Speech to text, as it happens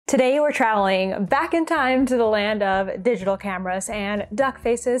Today we're traveling back in time to the land of digital cameras and duck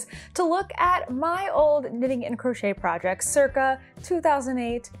faces to look at my old knitting and crochet projects circa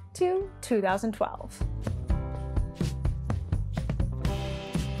 2008 to 2012.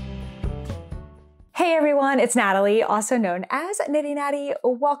 Hey everyone, it's Natalie, also known as Knitty Natty.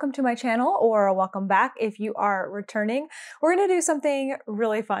 Welcome to my channel, or welcome back if you are returning. We're gonna do something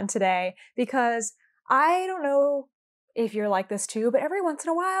really fun today because I don't know if you're like this too, but every once in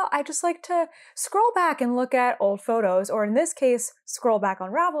a while, I just like to scroll back and look at old photos, or in this case, scroll back on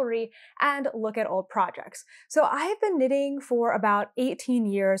Ravelry and look at old projects. So I've been knitting for about 18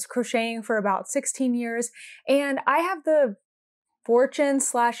 years, crocheting for about 16 years, and I have the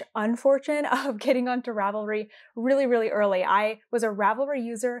fortune/unfortune of getting onto Ravelry really early. I was a Ravelry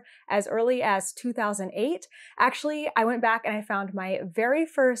user as early as 2008. Actually, I went back and I found my very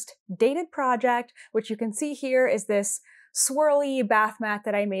first dated project, which you can see here is this swirly bath mat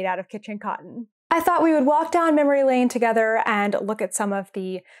that I made out of kitchen cotton. I thought we would walk down memory lane together and look at some of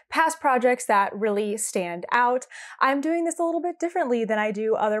the past projects that really stand out. I'm doing this a little bit differently than I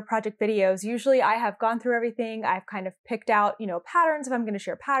do other project videos. Usually I have gone through everything. I've kind of picked out, patterns if I'm going to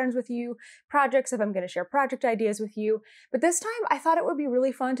share patterns with you, projects if I'm going to share project ideas with you. But this time I thought it would be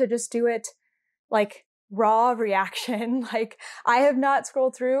really fun to just do it like raw reaction. Like I have not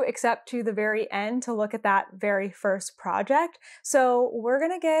scrolled through except to the very end to look at that very first project. So we're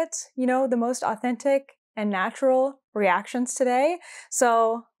gonna get, the most authentic and natural reactions today.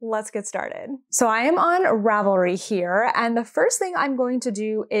 So let's get started. So I am on Ravelry here, and the first thing I'm going to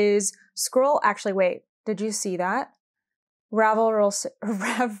do is scroll. Actually, wait, did you see that? Raveler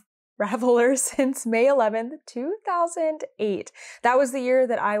since May 11th, 2008. That was the year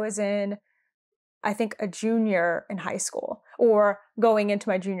that I was in, I think, a junior in high school, or going into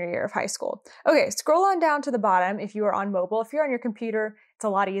my junior year of high school. Okay, scroll on down to the bottom if you are on mobile. If you're on your computer, it's a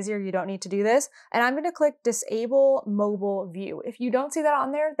lot easier. You don't need to do this. And I'm going to click Disable Mobile View. If you don't see that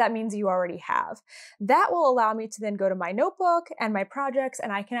on there, that means you already have. That will allow me to then go to my notebook and my projects,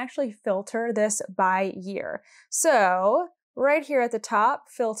 and I can actually filter this by year. So right here at the top,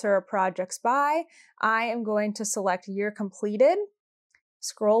 filter projects by, I am going to select year completed,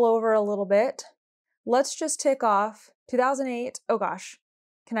 scroll over a little bit. Let's just tick off 2008. Oh gosh,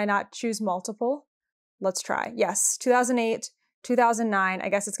 can I not choose multiple? Let's try. Yes, 2008, 2009. I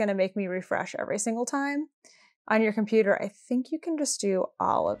guess it's going to make me refresh every single time. On your computer, I think you can just do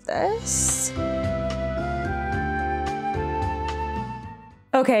all of this.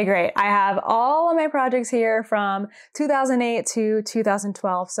 Okay, great. I have all of my projects here from 2008 to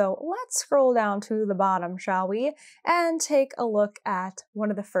 2012. So let's scroll down to the bottom, shall we? And take a look at one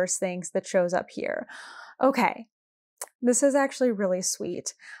of the first things that shows up here. Okay, this is actually really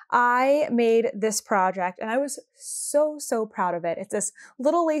sweet. I made this project and I was so proud of it. It's this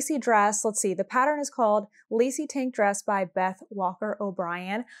little lacy dress. Let's see, the pattern is called Lacy Tank Dress by Beth Walker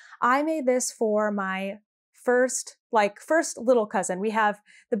O'Brien. I made this for my first little cousin. We have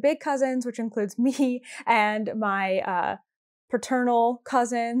the big cousins, which includes me and my paternal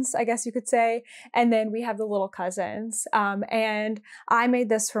cousins, I guess you could say. And then we have the little cousins. And I made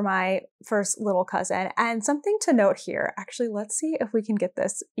this for my first little cousin. And something to note here, actually, let's see if we can get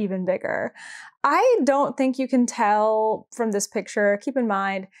this even bigger. I don't think you can tell from this picture. Keep in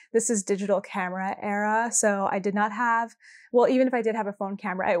mind, this is digital camera era. So I did not have, well, even if I did have a phone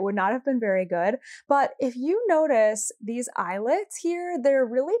camera, it would not have been very good. But if you notice these eyelets here, they're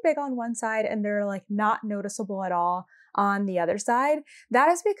really big on one side and they're like not noticeable at all on the other side. That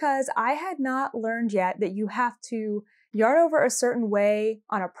is because I had not learned yet that you have to yarn over a certain way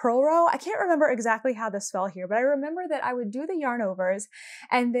on a purl row. I can't remember exactly how this fell here, but I remember that I would do the yarn overs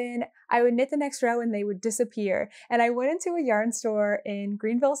and then I would knit the next row and they would disappear. And I went into a yarn store in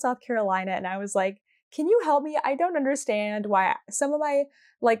Greenville, South Carolina, and I was like, can you help me? I don't understand why some of my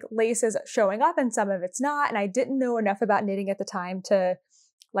lace is showing up and some of it's not. And I didn't know enough about knitting at the time to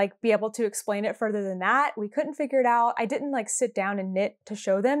be able to explain it further than that. We couldn't figure it out. I didn't sit down and knit to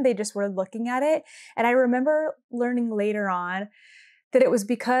show them. They just were looking at it. And I remember learning later on that it was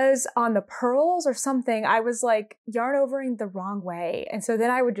because on the pearls or something, I was yarn overing the wrong way. And so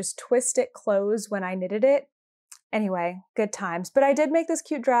then I would just twist it closed when I knitted it. Anyway, good times. But I did make this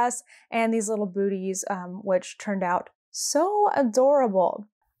cute dress and these little booties, which turned out so adorable.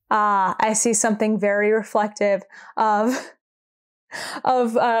 I see something very reflective of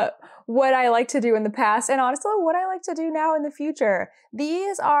what I like to do in the past, and honestly, what I like to do now in the future.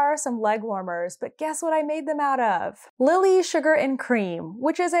 These are some leg warmers, but guess what I made them out of? Lily Sugar and Cream,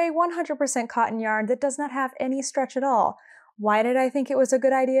 which is a 100% cotton yarn that does not have any stretch at all. Why did I think it was a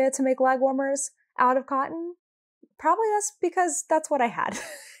good idea to make leg warmers out of cotton? probably that's because that's what I had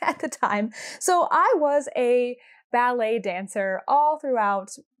at the time. So I was a ballet dancer all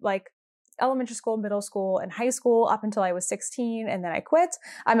throughout like elementary school, middle school, and high school up until I was 16, and then I quit.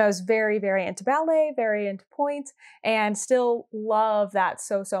 I was very, very into ballet, very into pointe, and still love that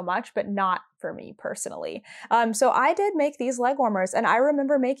so, so much, but not for me personally. So I did make these leg warmers, and I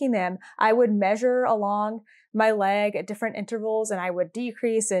remember making them. I would measure along my leg at different intervals, and I would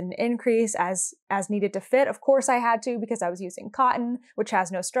decrease and increase as needed to fit. Of course I had to, because I was using cotton, which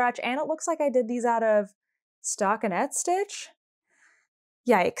has no stretch, and it looks like I did these out of stockinette stitch.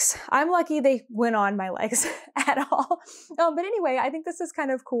 Yikes. I'm lucky they went on my legs at all. But anyway, I think this is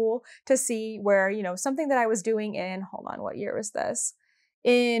kind of cool to see where, something that I was doing in, hold on, what year was this?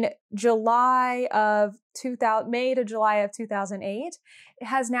 In May to July of 2008, it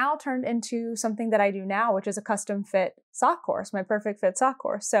has now turned into something that I do now, which is a custom fit sock course, my perfect fit sock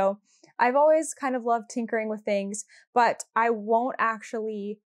course. So I've always kind of loved tinkering with things, but I won't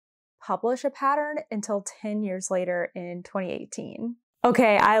actually publish a pattern until 10 years later in 2018.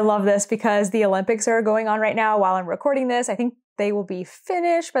 Okay, I love this because the Olympics are going on right now while I'm recording this. I think they will be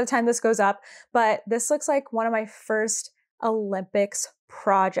finished by the time this goes up, but this looks like one of my first Olympics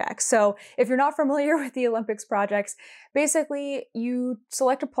projects. So if you're not familiar with the Olympics projects, basically you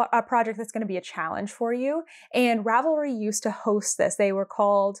select a project that's going to be a challenge for you. And Ravelry used to host this. They were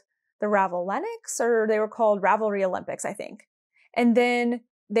called the Ravelenics, or they were called Ravelry Olympics, I think. And then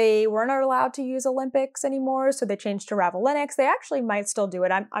they weren't allowed to use Olympics anymore, so they changed to Ravelenics. They actually might still do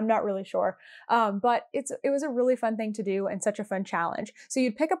it. I'm not really sure. But it was a really fun thing to do and such a fun challenge. So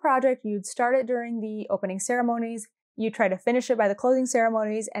you'd pick a project, you'd start it during the opening ceremonies, you try to finish it by the closing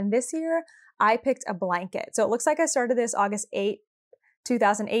ceremonies, and this year I picked a blanket. So it looks like I started this August 8,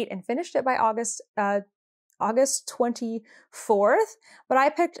 2008 and finished it by August 24th, but I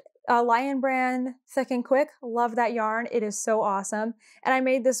picked Lion Brand Thick and Quick. Love that yarn. It is so awesome. And I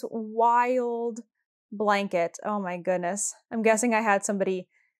made this wild blanket. Oh my goodness. I'm guessing I had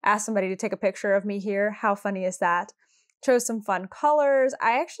ask somebody to take a picture of me here. How funny is that? Chose some fun colors.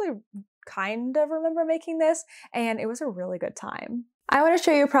 I actually kind of remember making this, and it was a really good time. I want to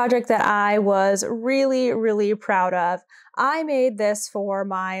show you a project that I was really, really proud of. I made this for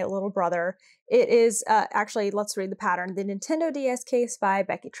my little brother. It is actually, let's read the pattern. The Nintendo DS case by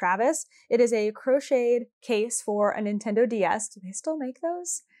Becky Travis. It is a crocheted case for a Nintendo DS. Do they still make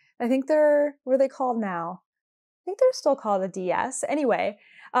those? I think what are they called now? I think they're still called a DS. Anyway,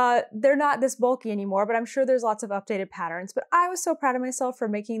 they're not this bulky anymore, but I'm sure there's lots of updated patterns. But I was so proud of myself for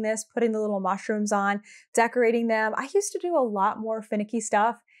making this, putting the little mushrooms on, decorating them. I used to do a lot more finicky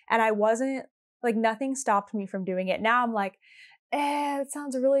stuff, and I wasn't, nothing stopped me from doing it. Now I'm like, it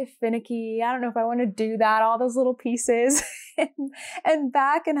sounds really finicky. I don't know if I want to do that, all those little pieces. And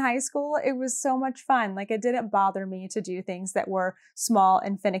back in high school, it was so much fun. It didn't bother me to do things that were small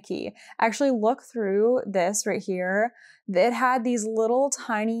and finicky. Actually, look through this right here. It had these little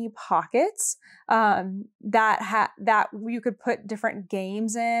tiny pockets that you could put different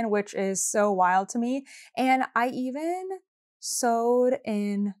games in, which is so wild to me. And I even sewed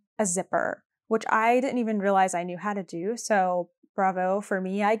in a zipper, which I didn't even realize I knew how to do. So bravo for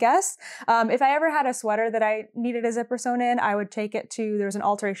me, I guess. If I ever had a sweater that I needed a zipper sewn in, I would take it to, there was an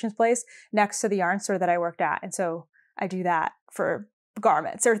alterations place next to the yarn store that I worked at. And so I do that for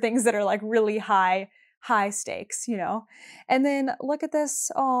garments or things that are really high stakes, And then look at this.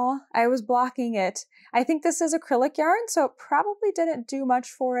 Oh, I was blocking it. I think this is acrylic yarn, so it probably didn't do much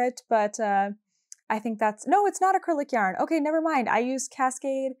for it, but I think no, it's not acrylic yarn. Okay, never mind. I used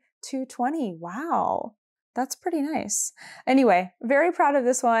Cascade 220. Wow. That's pretty nice. Anyway, very proud of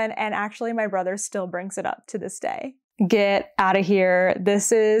this one, and actually my brother still brings it up to this day. Get out of here.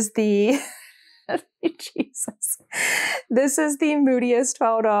 This is the Jesus. This is the moodiest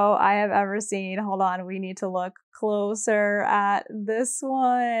photo I have ever seen. Hold on, we need to look closer at this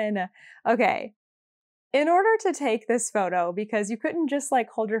one. Okay. In order to take this photo, because you couldn't just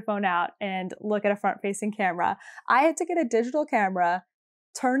hold your phone out and look at a front-facing camera, I had to get a digital camera,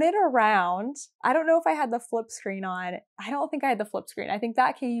 turn it around. I don't know if I had the flip screen on. I don't think I had the flip screen. I think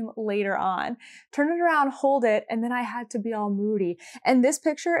that came later on. Turn it around, hold it, and then I had to be all moody. And this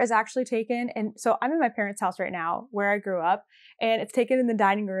picture is actually taken, and so I'm in my parents' house right now, where I grew up, and it's taken in the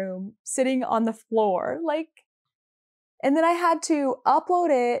dining room, sitting on the floor, and then I had to upload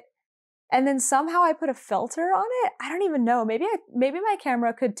it, and then somehow I put a filter on it. I don't even know. Maybe my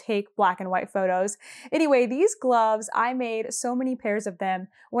camera could take black and white photos. Anyway, these gloves, I made so many pairs of them.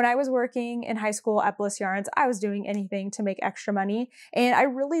 When I was working in high school at Bliss Yarns, I was doing anything to make extra money. And I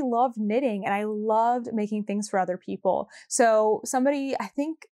really loved knitting, and I loved making things for other people. So I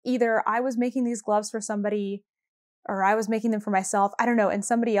think either I was making these gloves for somebody or I was making them for myself, I don't know, and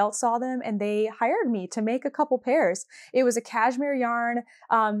somebody else saw them and they hired me to make a couple pairs. It was a cashmere yarn.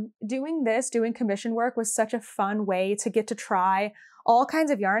 Doing commission work was such a fun way to get to try all kinds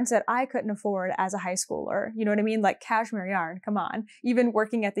of yarns that I couldn't afford as a high schooler. You know what I mean? Like cashmere yarn, come on. Even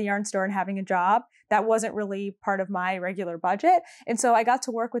working at the yarn store and having a job, that wasn't really part of my regular budget. And so I got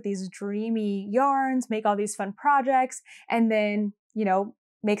to work with these dreamy yarns, make all these fun projects, and then,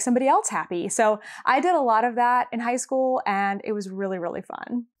 make somebody else happy. So I did a lot of that in high school and it was really, really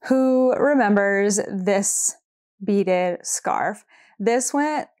fun. Who remembers this beaded scarf? This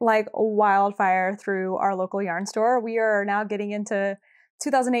went like wildfire through our local yarn store. We are now getting into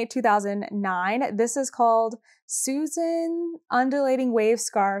 2008, 2009. This is called Susan Undulating Wave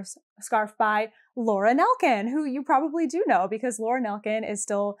Scarf by Laura Nelkin, who you probably do know because Laura Nelkin is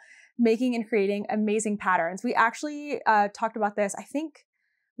still making and creating amazing patterns. We actually talked about this. I think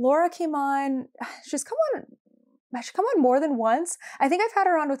Laura came on, she's come on more than once. I think I've had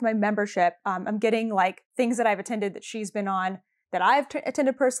her on with my membership. I'm getting like things that I've attended that she's been on that I've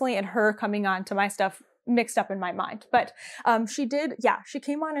attended personally and her coming on to my stuff mixed up in my mind. But she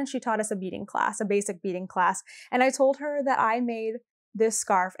came on and she taught us a basic beading class. And I told her that I made this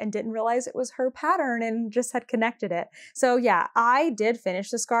scarf and didn't realize it was her pattern and just had connected it. So yeah, I did finish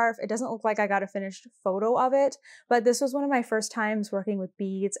the scarf. It doesn't look like I got a finished photo of it, but this was one of my first times working with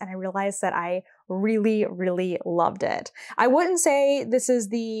beads and I realized that I really, really loved it. I wouldn't say this is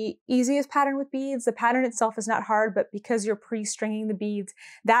the easiest pattern with beads. The pattern itself is not hard, but because you're pre-stringing the beads,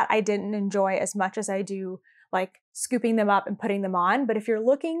 that I didn't enjoy as much as I do like scooping them up and putting them on. But if you're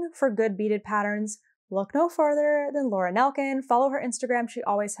looking for good beaded patterns, look no further than Laura Nelkin. Follow her Instagram. She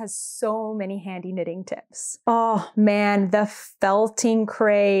always has so many handy knitting tips. Oh man, the felting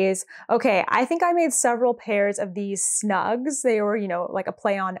craze. Okay, I think I made several pairs of these snugs. They were, like a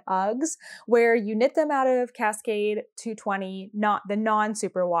play on Uggs, where you knit them out of Cascade 220, not the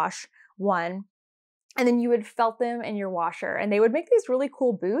non-superwash one. And then you would felt them in your washer and they would make these really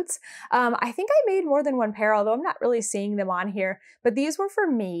cool boots. I think I made more than one pair, although I'm not really seeing them on here, but these were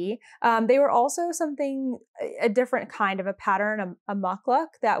for me. They were also a different kind of a pattern, a mukluk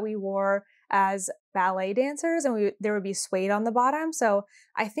that we wore as ballet dancers and there would be suede on the bottom. So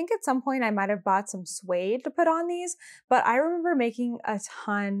I think at some point I might have bought some suede to put on these, but I remember making a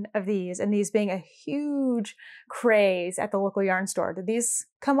ton of these and these being a huge craze at the local yarn store. Did these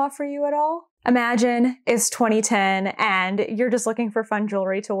come up for you at all? Imagine it's 2010 and you're just looking for fun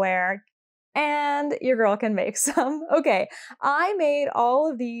jewelry to wear and your girl can make some. Okay, I made all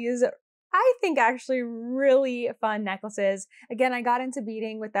of these, I think actually really fun necklaces. Again, I got into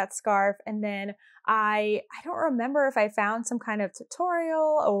beading with that scarf and then I don't remember if I found some kind of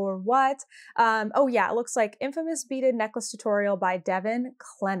tutorial or what. Oh yeah, it looks like Infamous Beaded Necklace Tutorial by Devin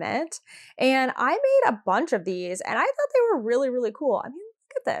Clement. And I made a bunch of these and I thought they were really, really cool. I mean,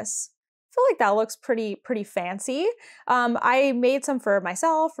 look at this. I feel like that looks pretty fancy. I made some for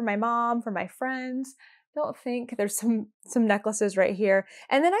myself, for my mom, for my friends. Don't think there's some necklaces right here.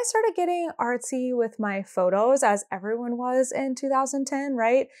 And then I started getting artsy with my photos as everyone was in 2010,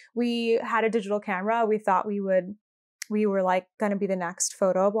 right? We had a digital camera. We thought we were like going to be the next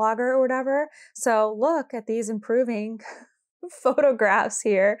photo blogger or whatever. So look at these improving photographs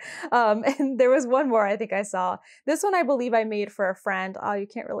here. And there was one more I think I saw. This one I believe I made for a friend. Oh, you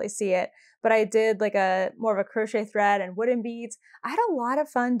can't really see it, but I did like more of a crochet thread and wooden beads. I had a lot of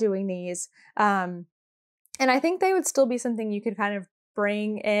fun doing these. And I think they would still be something you could kind of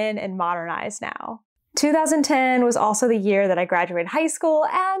bring in and modernize now. 2010 was also the year that I graduated high school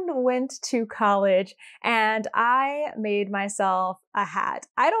and went to college, and I made myself a hat.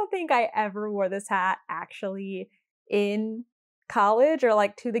 I don't think I ever wore this hat actually in college or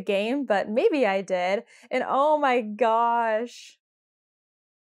like to the game, but maybe I did. And oh my gosh.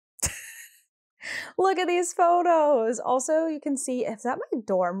 Look at these photos. Also, you can see, is that my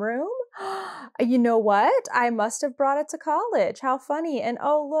dorm room? You know what? I must have brought it to college. How funny. And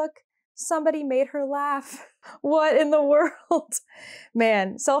oh, look, somebody made her laugh. What in the world?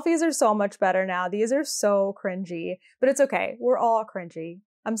 Man, selfies are so much better now. These are so cringy, but it's okay. We're all cringy.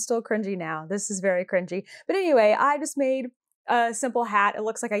 I'm still cringy now. This is very cringy. But anyway, I just made a simple hat. It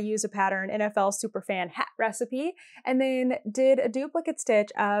looks like I used a pattern NFL Superfan hat recipe and then did a duplicate stitch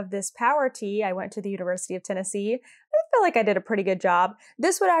of this power tee. I went to the University of Tennessee. I feel like I did a pretty good job.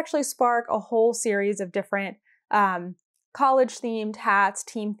 This would actually spark a whole series of different college-themed hats,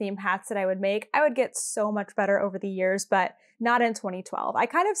 team-themed hats that I would make. I would get so much better over the years, but not in 2012. I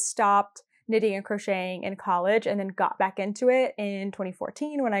kind of stopped knitting and crocheting in college and then got back into it in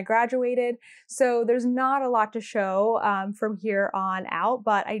 2014 when I graduated. So there's not a lot to show from here on out,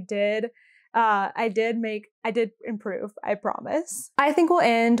 but I did I did improve, I promise. I think we'll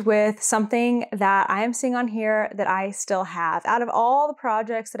end with something that I am seeing on here that I still have. Out of all the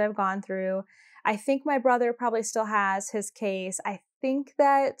projects that I've gone through, I think my brother probably still has his case. I think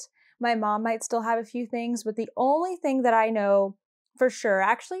that my mom might still have a few things, but the only thing that I know for sure,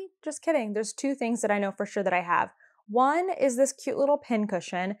 actually, just kidding, there's two things that I know for sure that I have. One is this cute little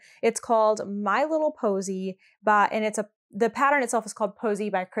pincushion. It's called My Little Posy, and the pattern itself is called Posy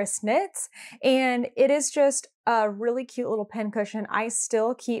by Chris Knits, and it is just a really cute little pincushion. I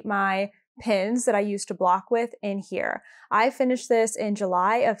still keep my pins that I used to block with in here. I finished this in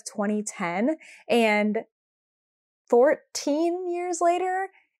July of 2010, and 14 years later,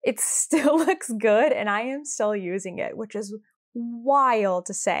 it still looks good and I am still using it, which is wild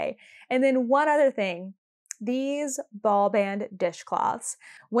to say. And then one other thing, these ball band dishcloths.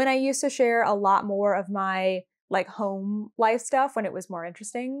 When I used to share a lot more of my like home life stuff when it was more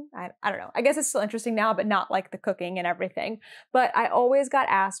interesting. I don't know. I guess it's still interesting now, but not like the cooking and everything. But I always got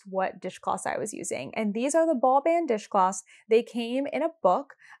asked what dishcloths I was using. And these are the ball band dishcloths. They came in a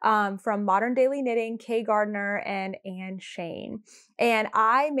book from Modern Daily Knitting, Kay Gardner, and Anne Shane. And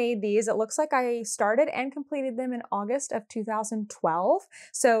I made these. It looks like I started and completed them in August of 2012.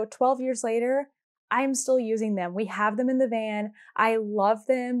 So 12 years later, I'm still using them. We have them in the van. I love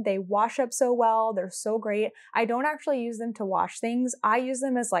them. They wash up so well. They're so great. I don't actually use them to wash things. I use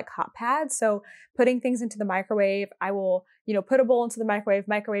them as like hot pads. So putting things into the microwave, I will, put a bowl into the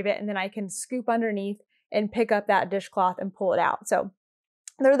microwave it, and then I can scoop underneath and pick up that dishcloth and pull it out. So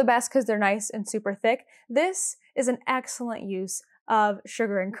they're the best because they're nice and super thick. This is an excellent use of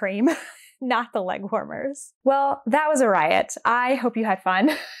sugar and cream. Not the leg warmers. Well, that was a riot. I hope you had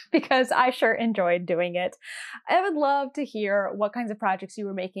fun because I sure enjoyed doing it. I would love to hear what kinds of projects you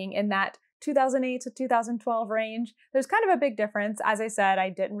were making in that 2008 to 2012 range. There's kind of a big difference. As I said,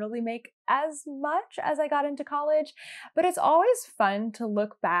 I didn't really make as much as I got into college, but it's always fun to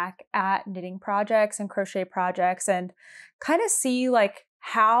look back at knitting projects and crochet projects and kind of see like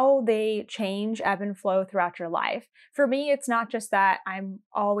how they change, ebb and flow throughout your life. For me, it's not just that I'm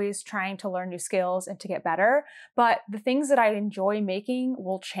always trying to learn new skills and to get better, but the things that I enjoy making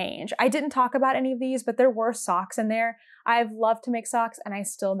will change. I didn't talk about any of these, but there were socks in there. I've loved to make socks and I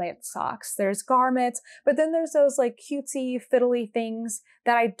still make socks. There's garments, but then there's those like cutesy, fiddly things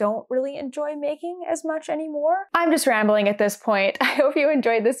that I don't really enjoy making as much anymore. I'm just rambling at this point. I hope you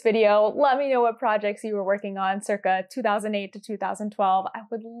enjoyed this video. Let me know what projects you were working on circa 2008 to 2012. I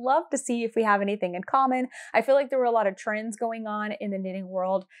would love to see if we have anything in common. I feel like there were a lot of trends going on in the knitting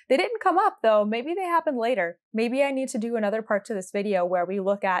world. They didn't come up though. Maybe they happened later. Maybe I need to do another part to this video where we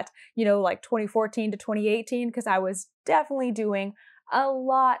look at, like 2014 to 2018, because I was definitely doing a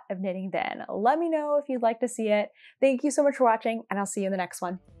lot of knitting then. Let me know if you'd like to see it. Thank you so much for watching, and I'll see you in the next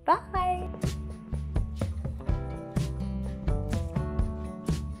one. Bye!